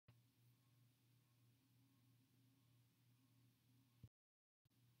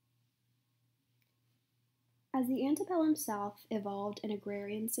As the antebellum South evolved an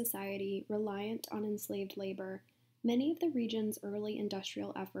agrarian society reliant on enslaved labor, many of the region's early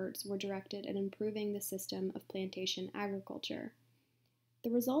industrial efforts were directed at improving the system of plantation agriculture.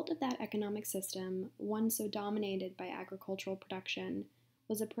 The result of that economic system, one so dominated by agricultural production,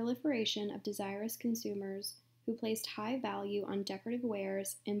 was a proliferation of desirous consumers who placed high value on decorative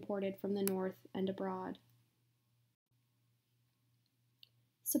wares imported from the North and abroad.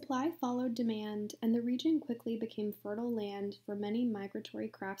 Supply followed demand, and the region quickly became fertile land for many migratory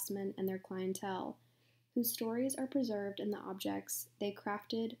craftsmen and their clientele, whose stories are preserved in the objects they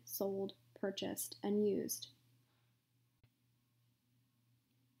crafted, sold, purchased, and used.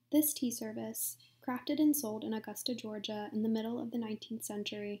 This tea service, crafted and sold in Augusta, Georgia in the middle of the 19th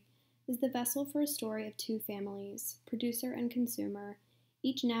century, is the vessel for a story of two families, producer and consumer,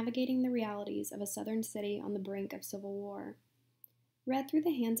 each navigating the realities of a southern city on the brink of civil war. Read through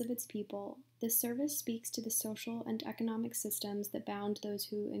the hands of its people, this service speaks to the social and economic systems that bound those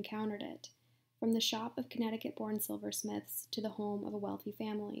who encountered it, from the shop of Connecticut-born silversmiths to the home of a wealthy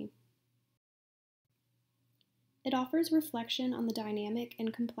family. It offers reflection on the dynamic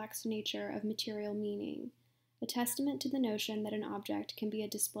and complex nature of material meaning, a testament to the notion that an object can be a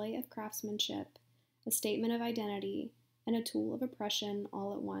display of craftsmanship, a statement of identity, and a tool of oppression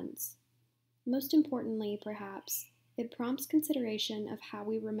all at once. Most importantly, perhaps, it prompts consideration of how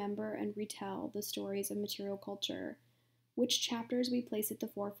we remember and retell the stories of material culture, which chapters we place at the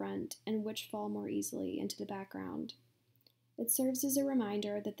forefront and which fall more easily into the background. It serves as a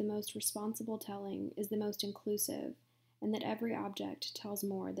reminder that the most responsible telling is the most inclusive, and that every object tells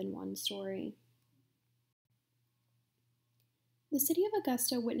more than one story. The city of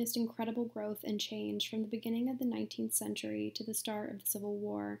Augusta witnessed incredible growth and change from the beginning of the 19th century to the start of the Civil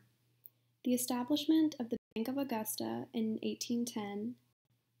War. The establishment of the Bank of Augusta in 1810,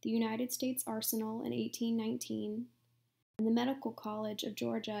 the United States Arsenal in 1819, and the Medical College of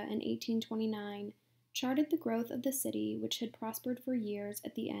Georgia in 1829 charted the growth of the city, which had prospered for years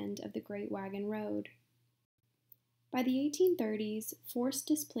at the end of the Great Wagon Road. By the 1830s, forced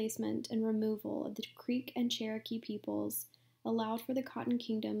displacement and removal of the Creek and Cherokee peoples allowed for the Cotton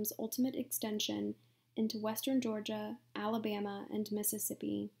Kingdom's ultimate extension into western Georgia, Alabama, and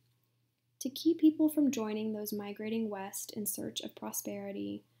Mississippi. To keep people from joining those migrating west in search of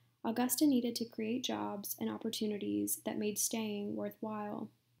prosperity, Augusta needed to create jobs and opportunities that made staying worthwhile.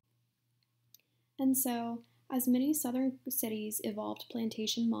 And so, as many southern cities evolved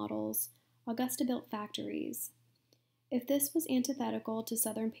plantation models, Augusta built factories. If this was antithetical to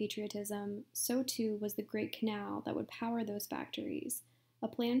southern patriotism, so too was the Great Canal that would power those factories, a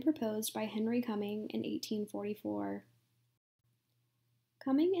plan proposed by Henry Cumming in 1844.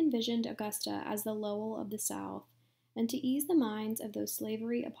 Cumming envisioned Augusta as the Lowell of the South, and to ease the minds of those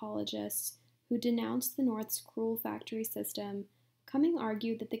slavery apologists who denounced the North's cruel factory system, Cumming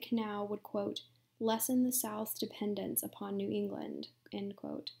argued that the canal would, quote, lessen the South's dependence upon New England, end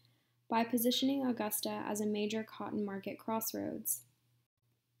quote, by positioning Augusta as a major cotton market crossroads.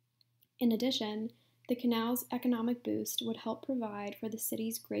 In addition, the canal's economic boost would help provide for the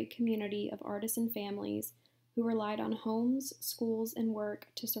city's great community of artisan families who relied on homes, schools, and work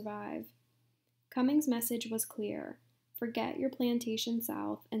to survive. Cumming's message was clear: forget your plantation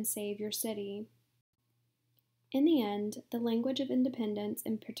South and save your city. In the end, the language of independence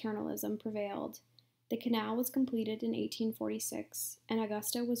and paternalism prevailed. The canal was completed in 1846, and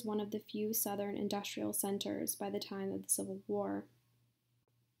Augusta was one of the few southern industrial centers by the time of the Civil War.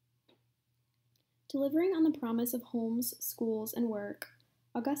 Delivering on the promise of homes, schools, and work,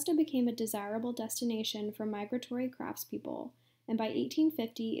 Augusta became a desirable destination for migratory craftspeople, and by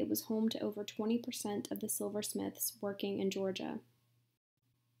 1850 it was home to over 20% of the silversmiths working in Georgia.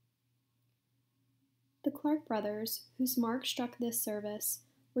 The Clark brothers, whose mark struck this service,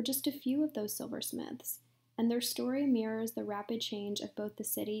 were just a few of those silversmiths, and their story mirrors the rapid change of both the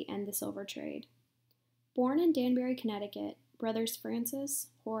city and the silver trade. Born in Danbury, Connecticut, brothers Francis,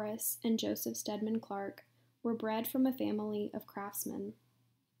 Horace, and Joseph Stedman Clark were bred from a family of craftsmen.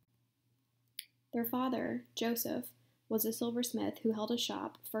 Their father, Joseph, was a silversmith who held a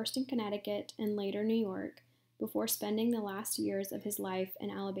shop first in Connecticut and later New York, before spending the last years of his life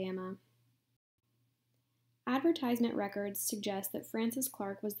in Alabama. Advertisement records suggest that Francis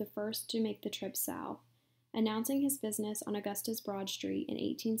Clark was the first to make the trip south, announcing his business on Augusta's Broad Street in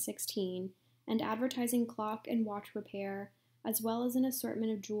 1816 and advertising clock and watch repair, as well as an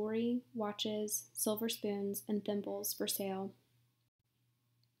assortment of jewelry, watches, silver spoons, and thimbles for sale.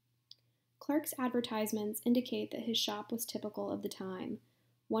 Clark's advertisements indicate that his shop was typical of the time,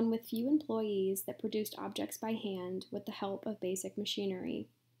 one with few employees that produced objects by hand with the help of basic machinery.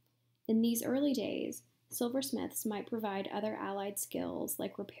 In these early days, silversmiths might provide other allied skills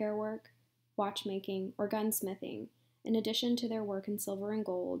like repair work, watchmaking, or gunsmithing, in addition to their work in silver and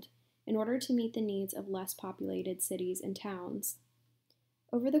gold, in order to meet the needs of less populated cities and towns.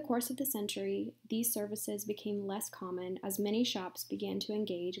 Over the course of the century, these services became less common as many shops began to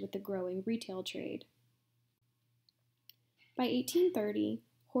engage with the growing retail trade. By 1830,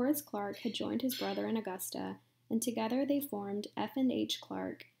 Horace Clark had joined his brother in Augusta, and together they formed F&H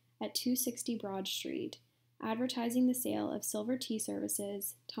Clark at 260 Broad Street, advertising the sale of silver tea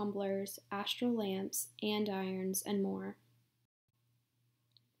services, tumblers, astral lamps, andirons, and more.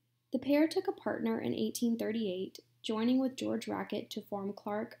 The pair took a partner in 1838, joining with George Racket to form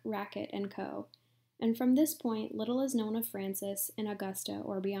Clark, Racket & Co., and from this point little is known of Francis in Augusta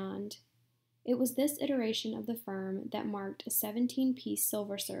or beyond. It was this iteration of the firm that marked a 17-piece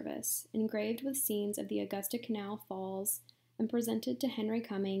silver service, engraved with scenes of the Augusta Canal Falls, and presented to Henry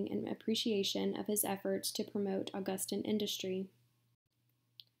Cumming in appreciation of his efforts to promote Augustan industry.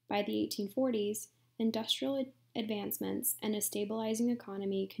 By the 1840s, industrial advancements and a stabilizing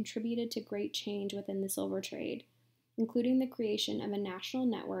economy contributed to great change within the silver trade, including the creation of a national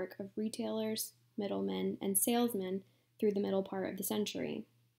network of retailers, middlemen, and salesmen through the middle part of the century.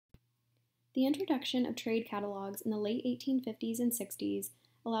 The introduction of trade catalogs in the late 1850s and 60s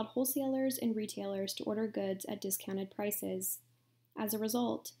allowed wholesalers and retailers to order goods at discounted prices. As a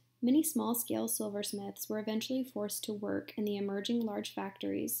result, many small-scale silversmiths were eventually forced to work in the emerging large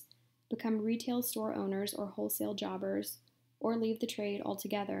factories, become retail store owners or wholesale jobbers, or leave the trade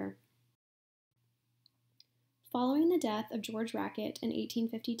altogether. Following the death of George Racket in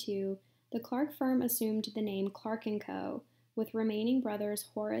 1852, the Clark firm assumed the name Clark & Co., with remaining brothers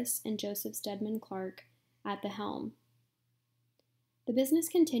Horace and Joseph Stedman Clark at the helm. The business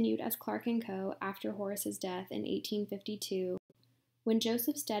continued as Clark & Co. after Horace's death in 1852, when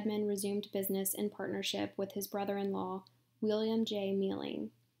Joseph Stedman resumed business in partnership with his brother-in-law, William J.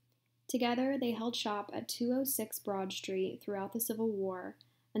 Mealing. Together, they held shop at 206 Broad Street throughout the Civil War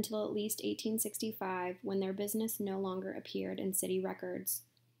until at least 1865, when their business no longer appeared in city records.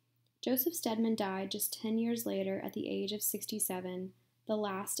 Joseph Stedman died just 10 years later at the age of 67, the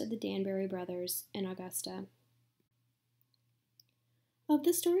last of the Danbury brothers in Augusta. Of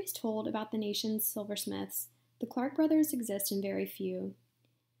the stories told about the nation's silversmiths, the Clark brothers exist in very few.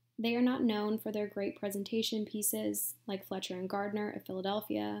 They are not known for their great presentation pieces, like Fletcher and Gardner of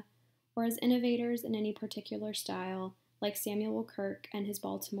Philadelphia, or as innovators in any particular style, like Samuel Kirk and his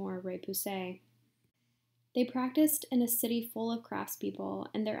Baltimore Repoussé. They practiced in a city full of craftspeople,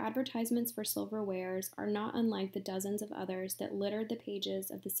 and their advertisements for silver wares are not unlike the dozens of others that littered the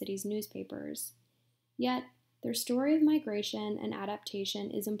pages of the city's newspapers. Yet, their story of migration and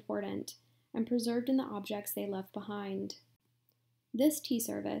adaptation is important, and preserved in the objects they left behind. This tea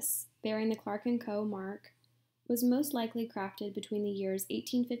service, bearing the Clark & Co. mark, was most likely crafted between the years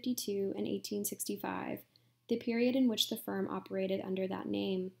 1852 and 1865, the period in which the firm operated under that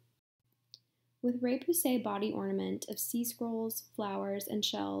name. With repoussé body ornament of sea scrolls, flowers, and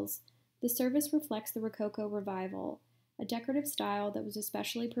shells, the service reflects the Rococo revival, a decorative style that was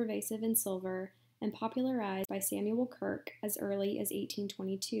especially pervasive in silver and popularized by Samuel Kirk as early as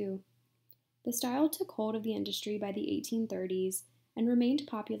 1822. The style took hold of the industry by the 1830s and remained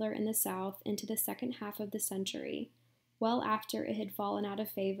popular in the South into the second half of the century, well after it had fallen out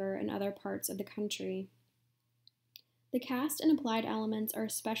of favor in other parts of the country. The cast and applied elements are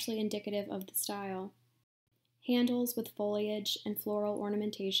especially indicative of the style. Handles with foliage and floral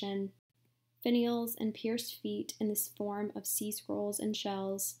ornamentation, finials and pierced feet in the form of sea scrolls and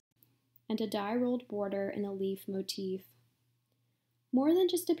shells, and a die-rolled border in a leaf motif. More than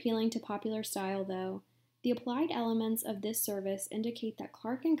just appealing to popular style, though, the applied elements of this service indicate that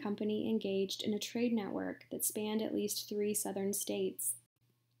Clark & Company engaged in a trade network that spanned at least 3 southern states.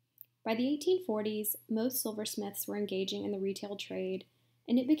 By the 1840s, most silversmiths were engaging in the retail trade,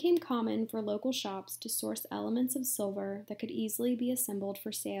 and it became common for local shops to source elements of silver that could easily be assembled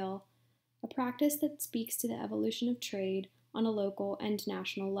for sale, a practice that speaks to the evolution of trade on a local and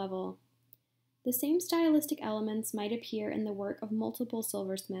national level. The same stylistic elements might appear in the work of multiple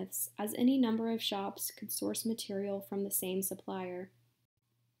silversmiths, as any number of shops could source material from the same supplier.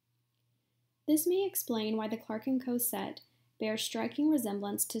 This may explain why the Clark & Co. set bears striking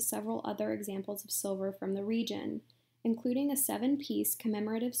resemblance to several other examples of silver from the region, including a 7-piece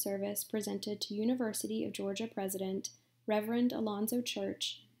commemorative service presented to University of Georgia President Reverend Alonzo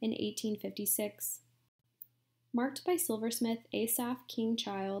Church in 1856. Marked by silversmith Asaph King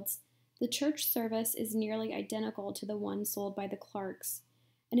Childs, the church service is nearly identical to the one sold by the Clarks,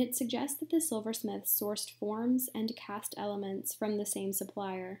 and it suggests that the silversmiths sourced forms and cast elements from the same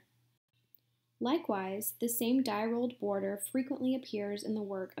supplier. Likewise, the same die-rolled border frequently appears in the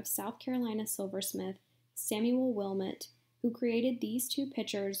work of South Carolina silversmith Samuel Wilmot, who created these two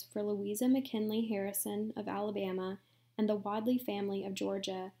pictures for Louisa McKinley Harrison of Alabama and the Wadley family of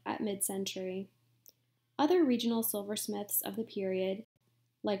Georgia at mid-century. Other regional silversmiths of the period,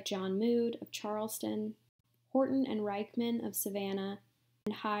 like John Mood of Charleston, Horton and Reichman of Savannah,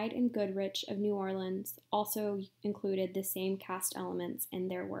 and Hyde and Goodrich of New Orleans, also included the same cast elements in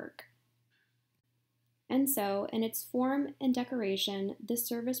their work. And so, in its form and decoration, this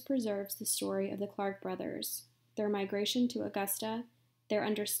service preserves the story of the Clark brothers, their migration to Augusta, their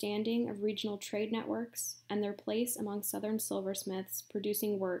understanding of regional trade networks, and their place among Southern silversmiths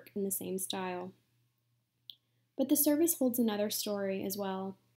producing work in the same style. But the service holds another story as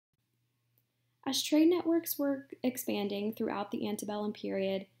well. As trade networks were expanding throughout the antebellum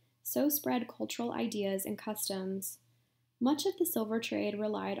period, so spread cultural ideas and customs. Much of the silver trade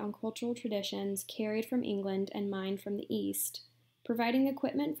relied on cultural traditions carried from England and mined from the East, providing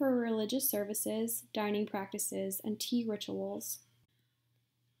equipment for religious services, dining practices, and tea rituals.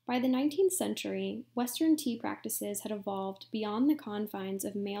 By the 19th century, Western tea practices had evolved beyond the confines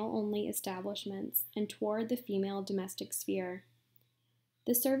of male-only establishments and toward the female domestic sphere.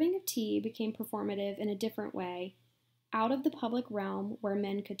 The serving of tea became performative in a different way, out of the public realm where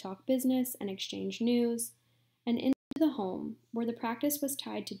men could talk business and exchange news, and into the home where the practice was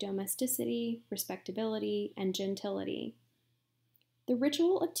tied to domesticity, respectability, and gentility. The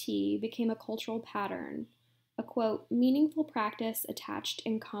ritual of tea became a cultural pattern, a, quote, meaningful practice attached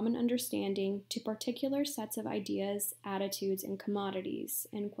in common understanding to particular sets of ideas, attitudes, and commodities,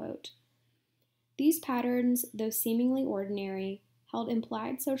 end quote. These patterns, though seemingly ordinary, held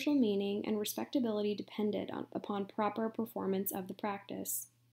implied social meaning and respectability depended upon proper performance of the practice.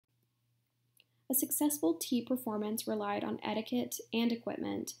 A successful tea performance relied on etiquette and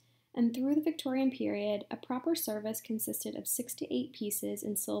equipment, and through the Victorian period, a proper service consisted of 6 to 8 pieces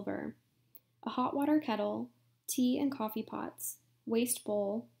in silver: a hot water kettle, tea and coffee pots, waste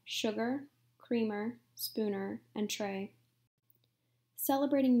bowl, sugar, creamer, spooner, and tray.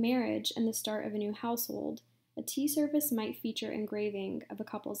 Celebrating marriage and the start of a new household, a tea service might feature engraving of a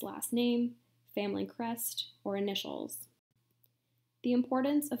couple's last name, family crest, or initials. The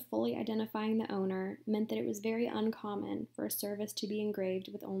importance of fully identifying the owner meant that it was very uncommon for a service to be engraved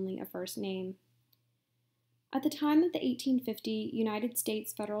with only a first name. At the time of the 1850 United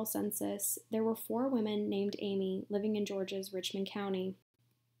States federal census, there were 4 women named Amy living in Georgia's Richmond County.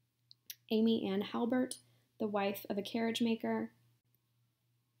 Amy Ann Halbert, the wife of a carriage maker;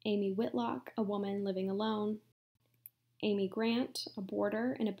 Amy Whitlock, a woman living alone; Amy Grant, a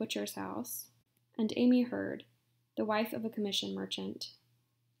boarder in a butcher's house; and Amy Hurd, the wife of a commission merchant.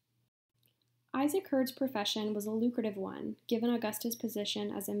 Isaac Hurd's profession was a lucrative one, given Augusta's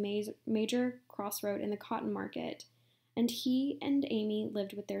position as a major crossroad in the cotton market, and he and Amy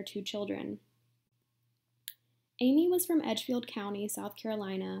lived with their 2 children. Amy was from Edgefield County, South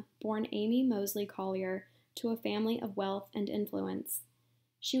Carolina, born Amy Mosley Collier to a family of wealth and influence.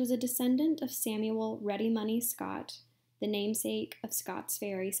 She was a descendant of Samuel Ready Money Scott, the namesake of Scotts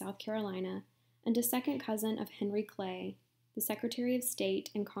Ferry, South Carolina, and a second cousin of Henry Clay, the Secretary of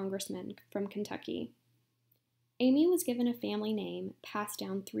State and Congressman from Kentucky. Amy was given a family name passed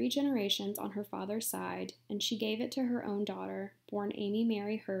down 3 generations on her father's side, and she gave it to her own daughter, born Amy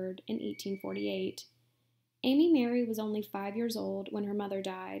Mary Hurd in 1848. Amy Mary was only 5 years old when her mother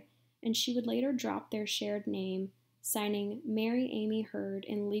died, and she would later drop their shared name, signing Mary Amy Hurd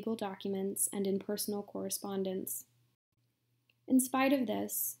in legal documents and in personal correspondence. In spite of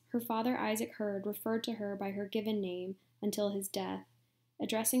this, her father Isaac Hurd referred to her by her given name until his death,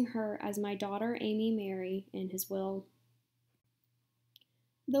 addressing her as my daughter Amy Mary in his will.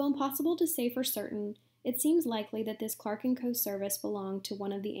 Though impossible to say for certain, it seems likely that this Clark & Co. service belonged to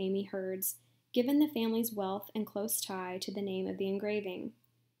one of the Amy Hurds, given the family's wealth and close tie to the name of the engraving.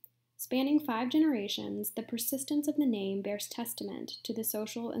 Spanning 5 generations, the persistence of the name bears testament to the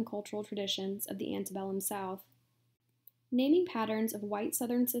social and cultural traditions of the antebellum South. Naming patterns of white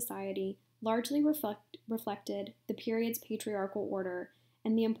Southern society largely reflected the period's patriarchal order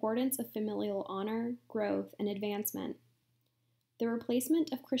and the importance of familial honor, growth, and advancement. The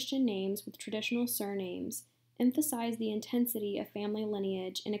replacement of Christian names with traditional surnames emphasized the intensity of family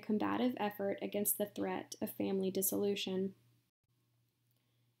lineage in a combative effort against the threat of family dissolution.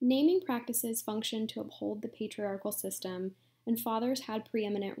 Naming practices functioned to uphold the patriarchal system, and fathers had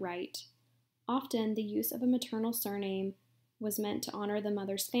preeminent right. Often, the use of a maternal surname was meant to honor the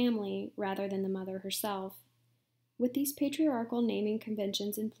mother's family rather than the mother herself. With these patriarchal naming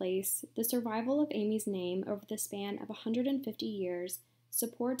conventions in place, the survival of Amy's name over the span of 150 years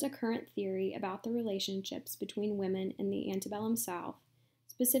supports a current theory about the relationships between women in the antebellum South,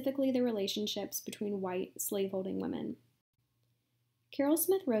 specifically the relationships between white slaveholding women. Carol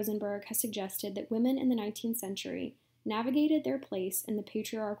Smith Rosenberg has suggested that women in the 19th century navigated their place in the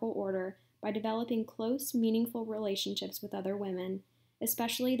patriarchal order by developing close, meaningful relationships with other women,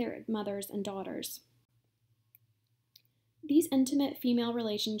 especially their mothers and daughters. These intimate female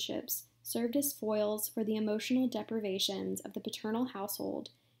relationships served as foils for the emotional deprivations of the paternal household,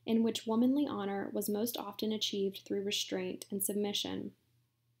 in which womanly honor was most often achieved through restraint and submission.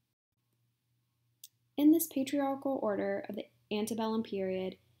 In this patriarchal order of the antebellum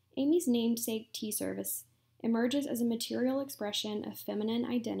period, Amy's namesake tea service emerges as a material expression of feminine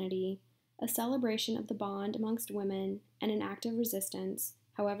identity, a celebration of the bond amongst women, and an act of resistance,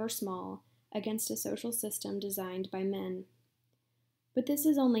 however small, against a social system designed by men. But this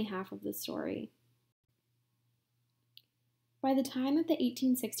is only half of the story. By the time of the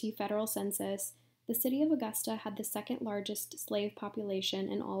 1860 federal census, the city of Augusta had the second largest slave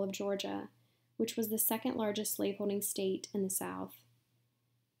population in all of Georgia, which was the second largest slaveholding state in the South.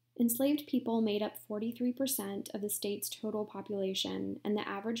 Enslaved people made up 43% of the state's total population, and the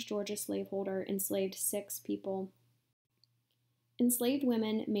average Georgia slaveholder enslaved 6 people. Enslaved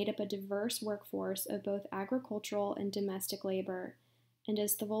women made up a diverse workforce of both agricultural and domestic labor, and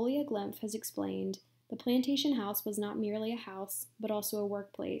as Thavolia Glimpf has explained, the plantation house was not merely a house, but also a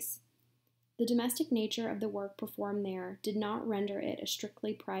workplace. The domestic nature of the work performed there did not render it a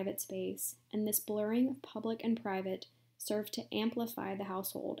strictly private space, and this blurring of public and private served to amplify the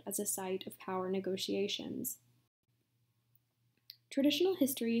household as a site of power negotiations. Traditional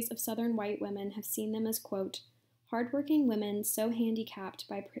histories of Southern white women have seen them as, quote, hardworking women so handicapped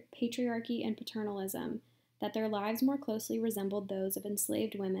by patriarchy and paternalism that their lives more closely resembled those of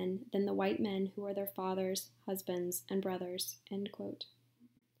enslaved women than the white men who were their fathers, husbands, and brothers, end quote.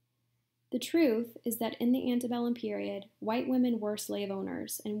 The truth is that in the antebellum period, white women were slave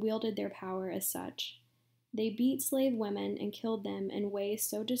owners and wielded their power as such. They beat slave women and killed them in ways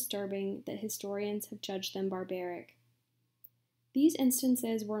so disturbing that historians have judged them barbaric. These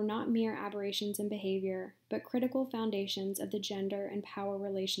instances were not mere aberrations in behavior, but critical foundations of the gender and power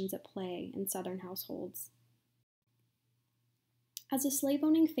relations at play in Southern households. As a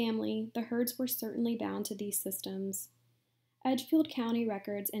slave-owning family, the Herds were certainly bound to these systems. Edgefield County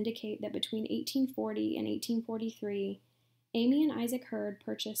records indicate that between 1840 and 1843, Amy and Isaac Hurd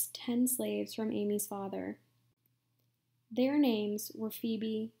purchased 10 slaves from Amy's father. Their names were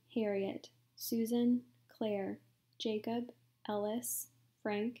Phoebe, Harriet, Susan, Claire, Jacob, Ellis,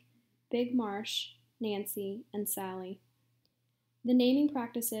 Frank, Big Marsh, Nancy, and Sally. The naming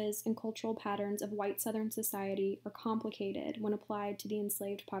practices and cultural patterns of white Southern society are complicated when applied to the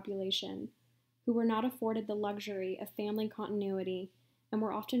enslaved population, who were not afforded the luxury of family continuity and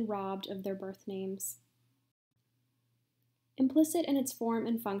were often robbed of their birth names. Implicit in its form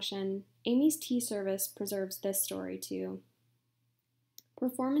and function, Amy's tea service preserves this story too.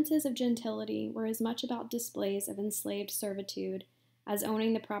 Performances of gentility were as much about displays of enslaved servitude as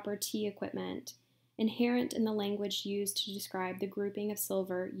owning the proper tea equipment, inherent in the language used to describe the grouping of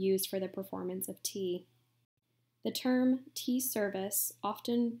silver used for the performance of tea. The term tea service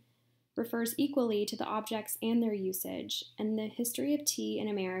often refers equally to the objects and their usage, and the history of tea in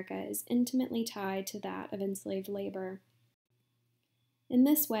America is intimately tied to that of enslaved labor. In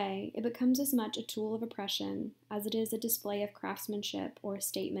this way, it becomes as much a tool of oppression as it is a display of craftsmanship or a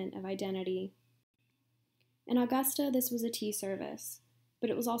statement of identity. In Augusta, this was a tea service, but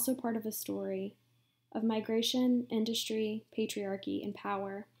it was also part of a story of migration, industry, patriarchy, and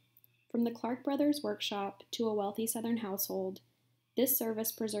power. From the Clark Brothers workshop to a wealthy Southern household, this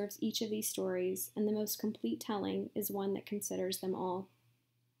service preserves each of these stories, and the most complete telling is one that considers them all.